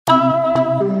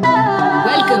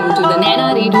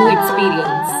Redu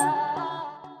experience.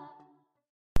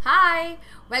 Hi,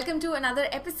 welcome to another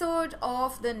episode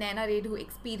of the Naina Redu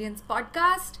Experience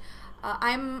podcast.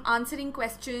 I'm answering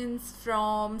questions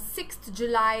from 6th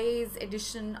July's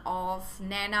edition of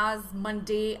Naina's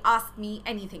Monday Ask Me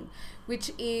Anything,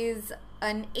 which is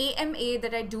an AMA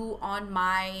that I do on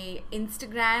my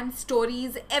Instagram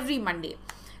stories every Monday.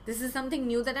 This is something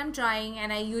new that I'm trying,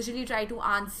 and I usually try to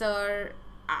answer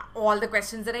all the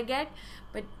questions that I get,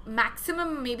 but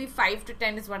maximum maybe 5 to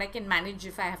 10 is what I can manage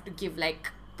if I have to give like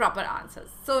proper answers.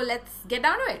 So let's get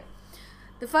down to it.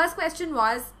 The first question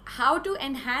was how to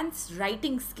enhance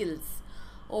writing skills.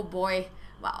 Oh boy.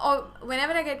 Or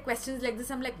whenever I get questions like this,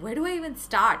 I'm like, where do I even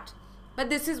start? But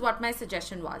this is what my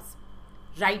suggestion was.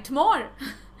 Write more.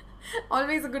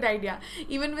 Always a good idea.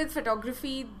 Even with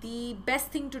photography, the best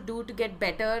thing to do to get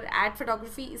better at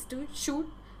photography is to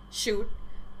shoot,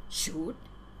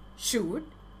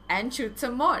 and shoot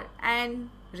some more, and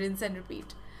rinse and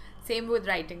repeat. Same with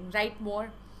writing. Write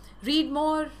more, read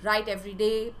more, write every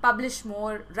day, publish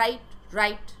more, write.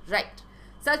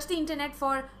 Search the internet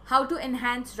for how to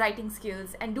enhance writing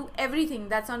skills and do everything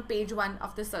that's on page 1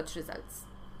 of the search results.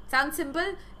 Sounds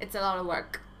simple? It's a lot of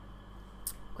work.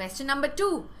 Question number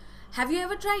 2. Have you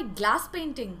ever tried glass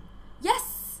painting?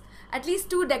 Yes! At least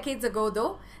 2 decades ago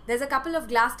though. There's a couple of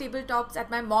glass tabletops at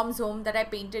my mom's home that I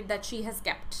painted that she has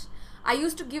kept. I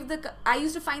used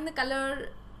to find the color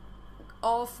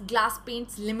of glass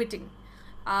paints limiting.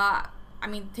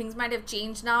 Things might have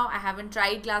changed now. I haven't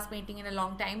tried glass painting in a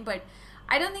long time, but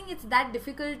I don't think it's that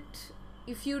difficult.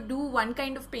 If you do one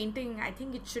kind of painting, I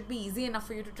think it should be easy enough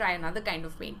for you to try another kind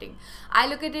of painting. I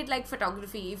look at it like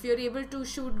photography. If you're able to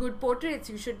shoot good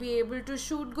portraits, you should be able to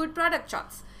shoot good product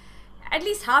shots. At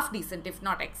least half decent, if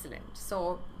not excellent.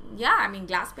 So yeah,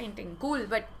 glass painting, cool.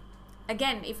 But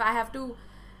again,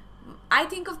 I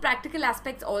think of practical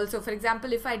aspects also. For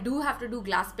example, if I do have to do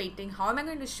glass painting, how am I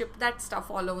going to ship that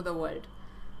stuff all over the world?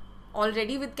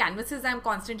 Already with canvases, I'm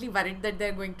constantly worried that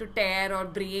they're going to tear or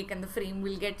break and the frame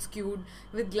will get skewed.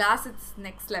 With glass, it's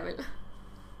next level.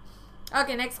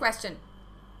 Okay, next question.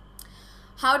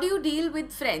 How do you deal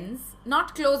with friends,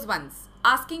 not close ones,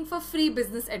 asking for free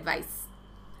business advice?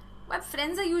 Well,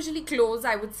 friends are usually close.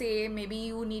 I would say maybe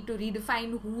you need to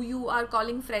redefine who you are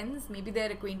calling friends. Maybe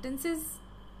they're acquaintances.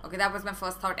 Okay, that was my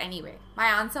first thought anyway. My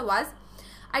answer was,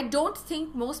 I don't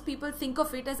think most people think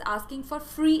of it as asking for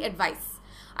free advice.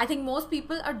 I think most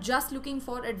people are just looking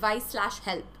for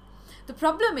advice/help. The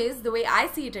problem is, the way I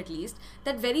see it at least,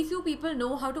 that very few people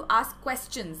know how to ask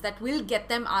questions that will get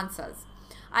them answers.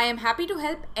 I am happy to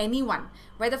help anyone,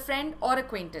 whether friend or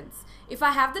acquaintance, if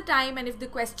I have the time and if the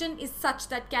question is such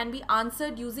that can be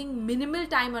answered using minimal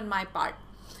time on my part.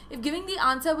 If giving the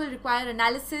answer will require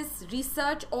analysis,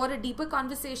 research, or a deeper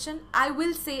conversation, I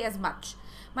will say as much.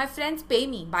 My friends pay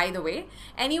me, by the way.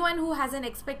 Anyone who has an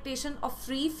expectation of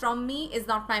free from me is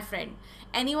not my friend.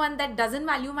 Anyone that doesn't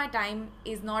value my time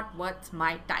is not worth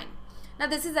my time. Now,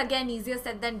 this is again easier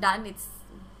said than done. It's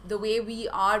the way we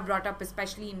are brought up,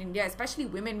 especially in India, especially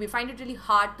women. We find it really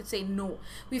hard to say no.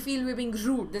 We feel we're being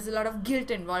rude. There's a lot of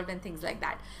guilt involved and things like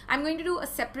that. I'm going to do a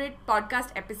separate podcast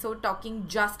episode talking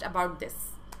just about this.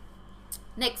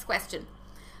 Next question.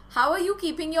 How are you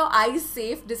keeping your eyes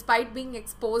safe despite being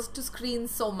exposed to screens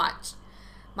so much?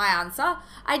 My answer,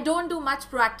 I don't do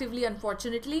much proactively,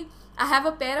 unfortunately. I have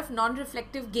a pair of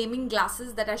non-reflective gaming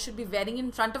glasses that I should be wearing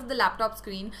in front of the laptop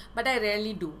screen, but I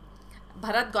rarely do.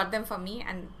 Bharat got them for me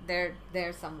and they're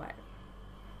there somewhere.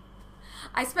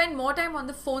 I spend more time on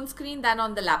the phone screen than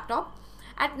on the laptop.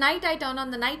 At night, I turn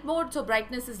on the night mode so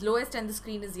brightness is lowest and the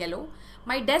screen is yellow.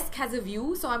 My desk has a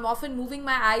view, so I'm often moving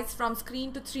my eyes from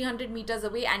screen to 300 meters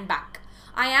away and back.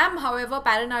 I am, however,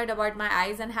 paranoid about my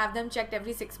eyes and have them checked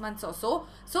every 6 months or so.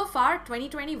 So far,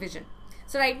 20/20 vision.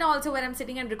 So right now also where I'm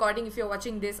sitting and recording, if you're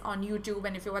watching this on YouTube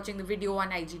and if you're watching the video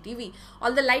on IGTV,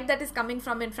 all the light that is coming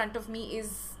from in front of me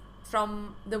is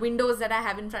from the windows that I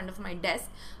have in front of my desk.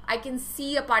 I can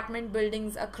see apartment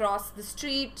buildings across the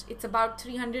street. It's about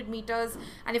 300 meters.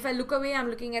 And if I look away, I'm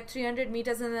looking at 300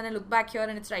 meters and then I look back here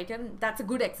and it's right here. And that's a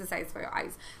good exercise for your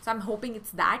eyes. So I'm hoping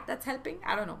it's that's helping.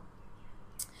 I don't know.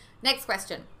 Next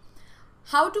question.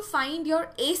 How to find your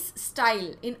ace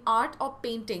style in art or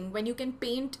painting when you can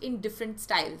paint in different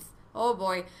styles? Oh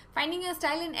boy. Finding your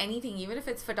style in anything, even if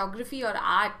it's photography or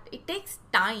art, it takes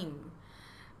time.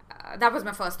 That was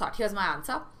my first thought. Here's my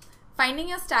answer. Finding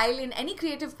your style in any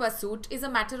creative pursuit is a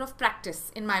matter of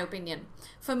practice, in my opinion.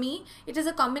 For me, it is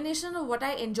a combination of what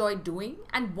I enjoy doing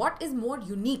and what is more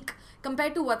unique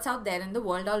compared to what's out there in the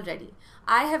world already.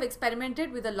 I have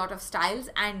experimented with a lot of styles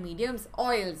and mediums,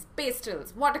 oils,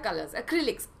 pastels, watercolors,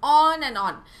 acrylics, on,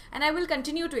 and I will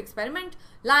continue to experiment,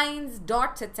 lines,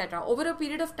 dots, etc. Over a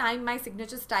period of time, my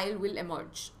signature style will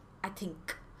emerge, I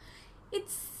think.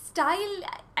 It's style,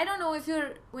 I don't know if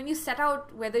when you set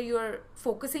out whether you're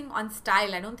focusing on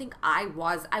style. I don't think I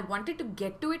wanted to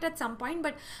get to it at some point,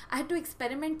 but I had to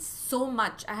experiment so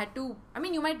much.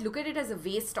 You might look at it as a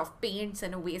waste of paints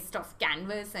and a waste of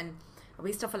canvas and a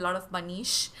waste of a lot of money,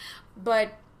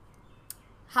 but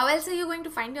how else are you going to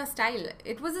find your style?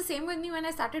 It was the same with me when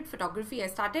I started photography.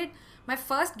 My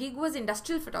first gig was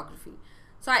industrial photography.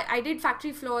 So I did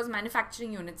factory floors,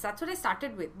 manufacturing units. That's what I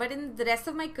started with. But in the rest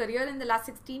of my career, in the last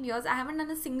 16 years, I haven't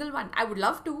done a single one. I would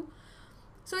love to.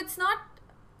 So it's not,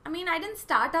 I didn't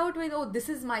start out with, oh, this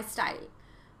is my style.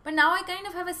 But now I kind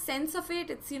of have a sense of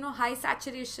it. It's, high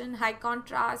saturation, high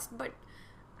contrast. But,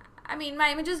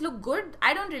 my images look good.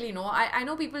 I don't really know. I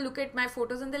know people look at my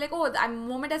photos and they're like, oh, the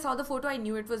moment I saw the photo, I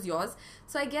knew it was yours.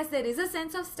 So I guess there is a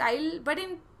sense of style. But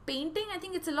in painting, I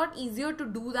think it's a lot easier to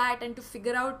do that and to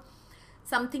figure out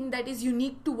something that is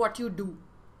unique to what you do,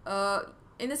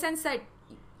 in the sense that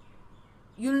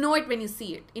you'll know it when you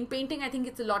see it. In painting, I think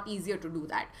it's a lot easier to do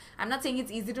that. I'm not saying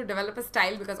it's easy to develop a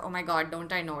style because, oh my god,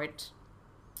 don't I know it.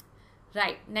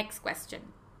 Right, next question.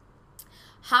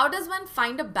 How does one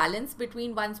find a balance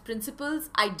between one's principles,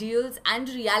 ideals and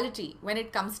reality when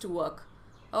it comes to work?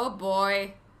 Oh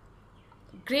boy.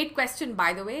 Great question,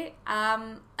 by the way.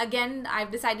 Again,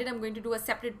 I've decided I'm going to do a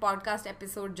separate podcast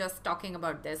episode just talking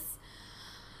about this.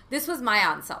 This was my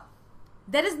answer.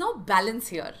 There is no balance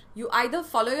here. You either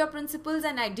follow your principles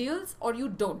and ideals or you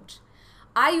don't.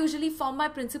 I usually form my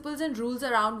principles and rules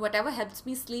around whatever helps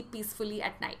me sleep peacefully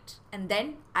at night. And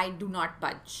then I do not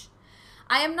budge.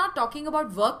 I am not talking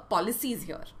about work policies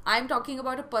here. I am talking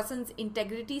about a person's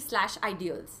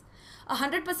integrity/ideals.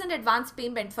 100% advance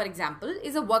payment, for example,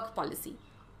 is a work policy.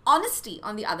 Honesty,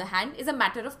 on the other hand, is a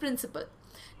matter of principle.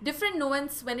 Different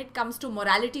nuance when it comes to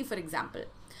morality, for example.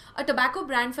 A tobacco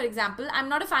brand, for example, I'm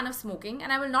not a fan of smoking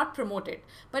and I will not promote it.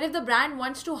 But if the brand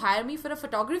wants to hire me for a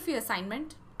photography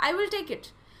assignment, I will take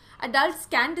it. Adults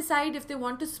can decide if they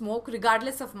want to smoke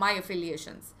regardless of my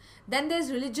affiliations. Then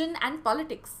there's religion and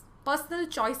politics. Personal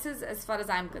choices as far as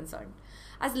I'm concerned.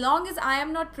 As long as I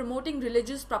am not promoting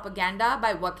religious propaganda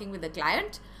by working with a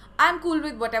client, I'm cool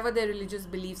with whatever their religious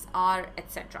beliefs are,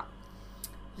 etc.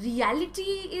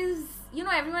 Reality is,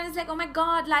 everyone is like, oh my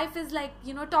god, life is like,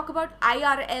 talk about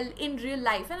IRL, in real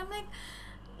life. And I'm like,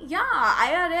 yeah,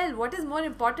 IRL, what is more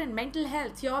important? Mental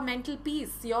health, your mental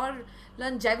peace, your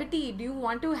longevity. Do you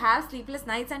want to have sleepless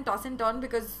nights and toss and turn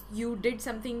because you did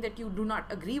something that you do not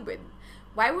agree with?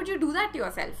 Why would you do that to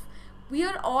yourself? We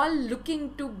are all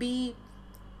looking to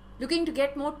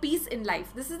get more peace in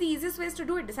life. This is the easiest ways to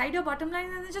do it. Decide your bottom line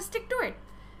and then just stick to it.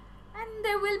 And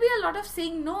there will be a lot of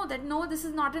saying no, this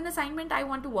is not an assignment I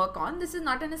want to work on. This is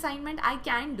not an assignment I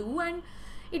can do, and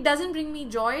it doesn't bring me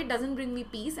joy, it doesn't bring me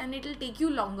peace, and it'll take you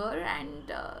longer.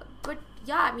 And but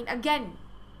yeah, again,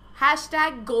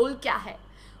 hashtag goal kya hai?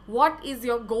 What is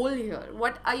your goal here?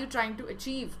 What are you trying to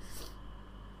achieve?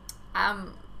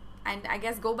 And I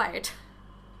guess go by it.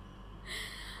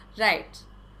 Right.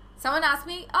 Someone asked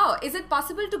me, oh, is it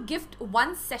possible to gift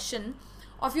one session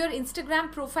of your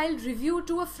Instagram profile review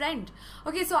to a friend?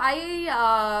 Okay, so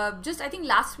I think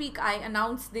last week I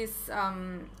announced this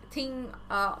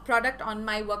product on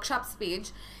my workshops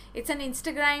page. It's an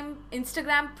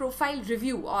Instagram profile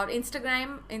review or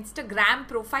Instagram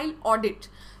profile audit.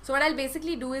 So what I'll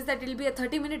basically do is that it'll be a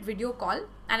 30-minute video call,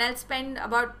 and I'll spend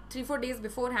about 3-4 days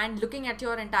beforehand looking at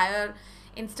your entire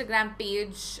Instagram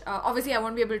page. Obviously I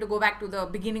won't be able to go back to the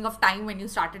beginning of time when you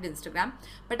started Instagram,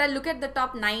 but I'll look at the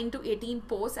top 9 to 18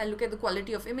 posts. I'll look at the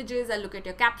quality of images, I'll look at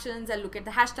your captions, I'll look at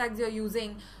the hashtags you're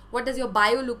using, what does your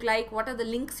bio look like, what are the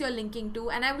links you're linking to,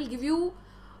 and I will give you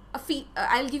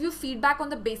I'll give you feedback on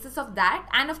the basis of that.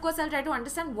 And of course I'll try to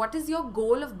understand what is your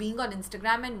goal of being on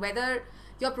Instagram and whether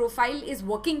your profile is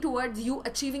working towards you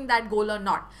achieving that goal or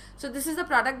not. So this is a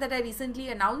product that I recently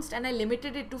announced, and I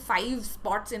limited it to 5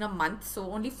 spots in a month. So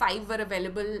only 5 were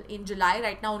available in July.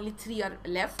 Right now only 3 are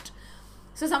left.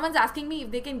 So someone's asking me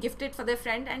if they can gift it for their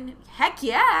friend, and heck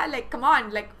yeah, like come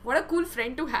on, like what a cool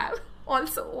friend to have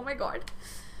also. Oh my god.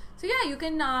 So yeah, you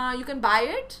can buy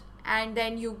it, and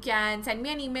then you can send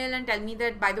me an email and tell me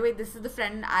that, by the way, this is the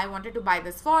friend I wanted to buy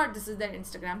this for, this is their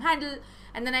Instagram handle,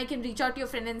 and then I can reach out to your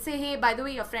friend and say, hey, by the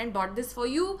way, your friend bought this for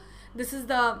you, this is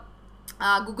the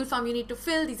Google form you need to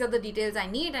fill. These are the details I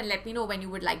need, and let me know when you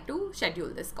would like to schedule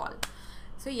this call.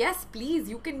 So yes, please,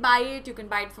 you can buy it. You can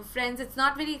buy it for friends. It's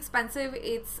not very expensive.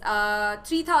 It's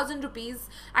 3,000 rupees.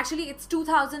 Actually, it's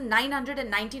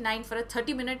 2,999 for a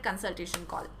 30-minute consultation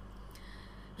call.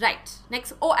 Right.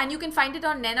 Next. Oh, and you can find it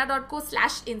on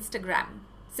naina.co/Instagram.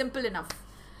 Simple enough.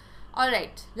 All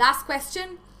right. Last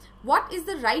question. What is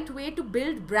the right way to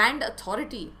build brand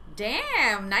authority?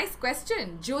 Damn, nice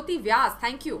question. Jyoti Vyas,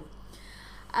 thank you.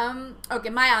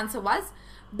 Okay, my answer was,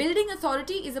 building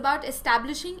authority is about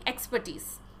establishing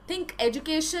expertise. Think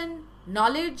education,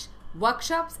 knowledge,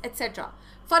 workshops, etc.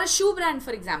 For a shoe brand,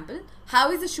 for example,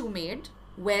 how is a shoe made?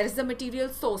 Where is the material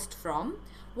sourced from?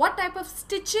 What type of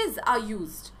stitches are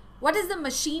used? What is the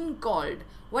machine called?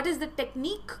 What is the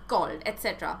technique called,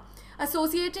 etc.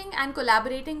 Associating and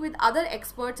collaborating with other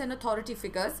experts and authority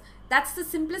figures, that's the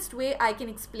simplest way I can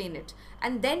explain it.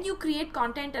 And then you create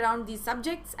content around these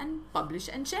subjects and publish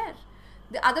and share.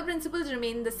 The other principles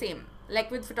remain the same.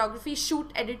 Like with photography,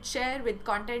 shoot, edit, share. With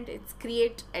content, it's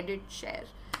create, edit, share.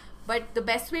 But the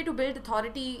best way to build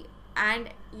authority and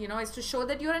is to show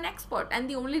that you're an expert, and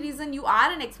the only reason you are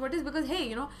an expert is because,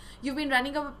 hey, you've been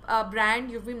running a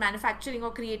brand, you've been manufacturing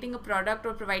or creating a product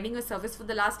or providing a service for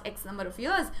the last X number of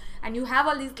years, and you have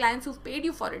all these clients who've paid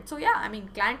you for it. So yeah, I mean,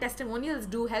 client testimonials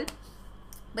do help,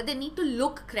 but they need to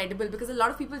look credible, because a lot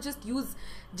of people just use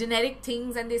generic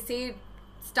things and they say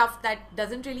stuff that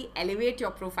doesn't really elevate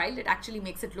your profile. It actually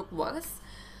makes it look worse.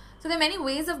 So there are many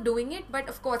ways of doing it, but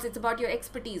of course it's about your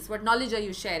expertise. What knowledge are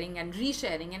you sharing and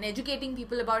resharing and educating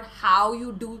people about how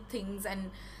you do things,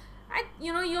 and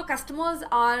your customers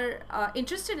are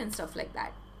interested in stuff like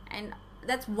that. And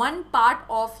that's one part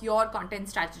of your content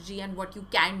strategy and what you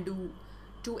can do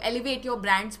to elevate your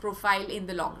brand's profile in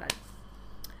the long run.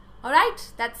 All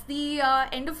right, that's the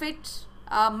end of it.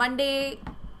 Monday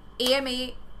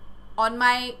AMA on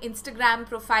my Instagram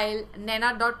profile,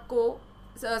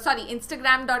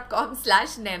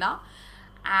 Instagram.com/Naina,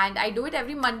 and I do it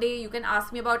every Monday. You can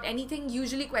ask me about anything.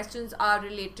 Usually questions are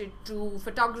related to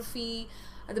photography,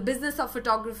 the business of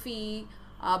photography,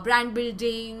 brand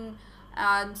building,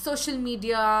 social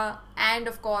media, and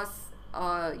of course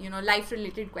life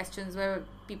related questions where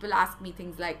people ask me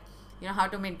things like how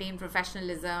to maintain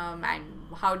professionalism and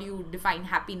how do you define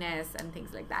happiness and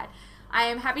things like that. I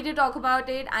am happy to talk about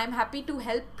it. I am happy to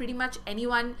help pretty much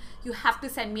anyone. You have to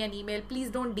send me an email.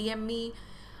 Please don't DM me.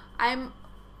 I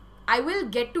will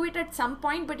get to it at some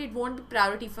point, but it won't be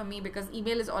priority for me because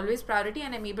email is always priority,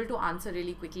 and I'm able to answer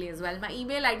really quickly as well. My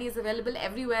email ID is available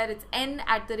everywhere. It's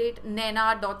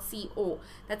n@naina.co.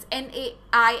 That's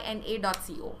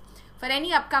NAINA.co. For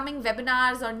any upcoming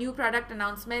webinars or new product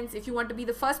announcements, if you want to be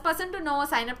the first person to know,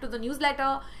 sign up to the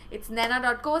newsletter. It's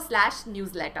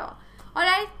naina.co/newsletter.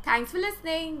 Alright, thanks for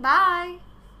listening. Bye.